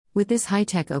With this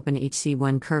high-tech OpenHC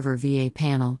One Curver VA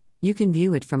panel, you can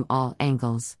view it from all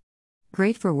angles.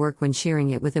 Great for work when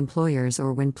sharing it with employers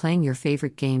or when playing your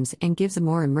favorite games, and gives a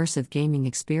more immersive gaming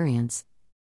experience.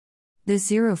 This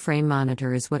zero-frame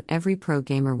monitor is what every pro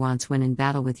gamer wants when in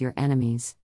battle with your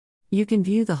enemies. You can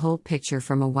view the whole picture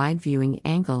from a wide viewing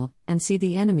angle and see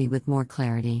the enemy with more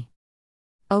clarity.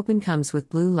 Open comes with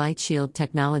blue light shield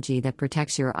technology that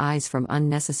protects your eyes from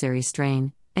unnecessary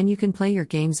strain, and you can play your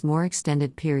games more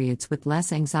extended periods with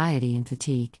less anxiety and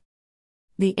fatigue.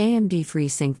 The AMD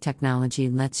FreeSync technology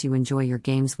lets you enjoy your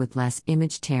games with less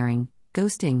image tearing,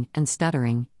 ghosting, and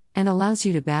stuttering, and allows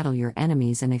you to battle your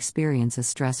enemies and experience a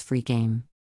stress-free game.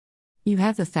 You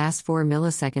have the fast 4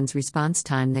 milliseconds response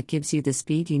time that gives you the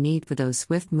speed you need for those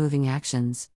swift-moving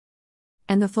actions.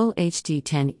 And the full HD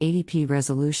 1080p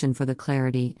resolution for the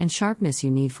clarity and sharpness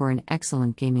you need for an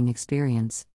excellent gaming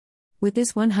experience. With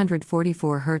this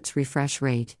 144Hz refresh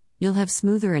rate, you'll have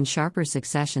smoother and sharper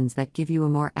successions that give you a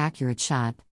more accurate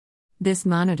shot. This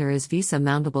monitor is VESA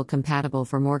mountable compatible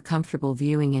for more comfortable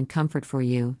viewing and comfort for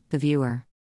you, the viewer.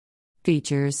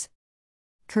 Features: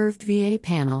 curved VA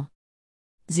panel,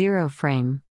 zero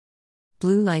frame,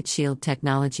 blue light shield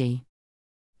technology,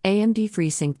 AMD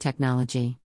FreeSync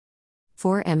technology,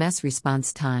 4 ms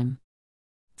response time,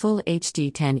 full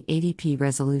HD 1080p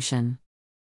resolution,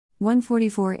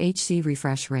 144Hz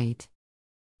refresh rate,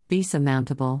 VESA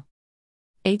mountable,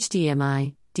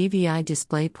 HDMI, DVI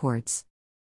display ports.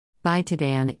 Buy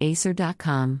today on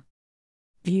Acer.com.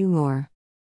 View more.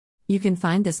 You can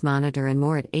find this monitor and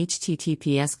more at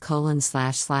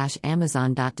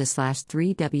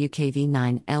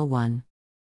https://amazon.de/3WKV9L1.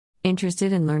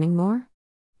 Interested in learning more?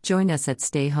 Join us at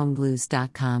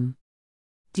stayhomeblues.com.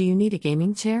 Do you need a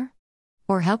gaming chair?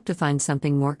 Or help to find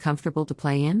something more comfortable to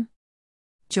play in?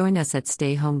 Join us at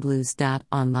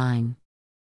stayhomeblues.online.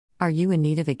 Are you in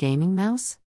need of a gaming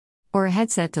mouse? Or a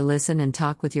headset to listen and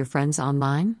talk with your friends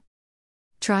online?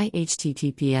 Try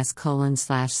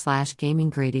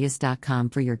https://gaminggradius.com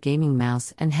for your gaming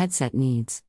mouse and headset needs.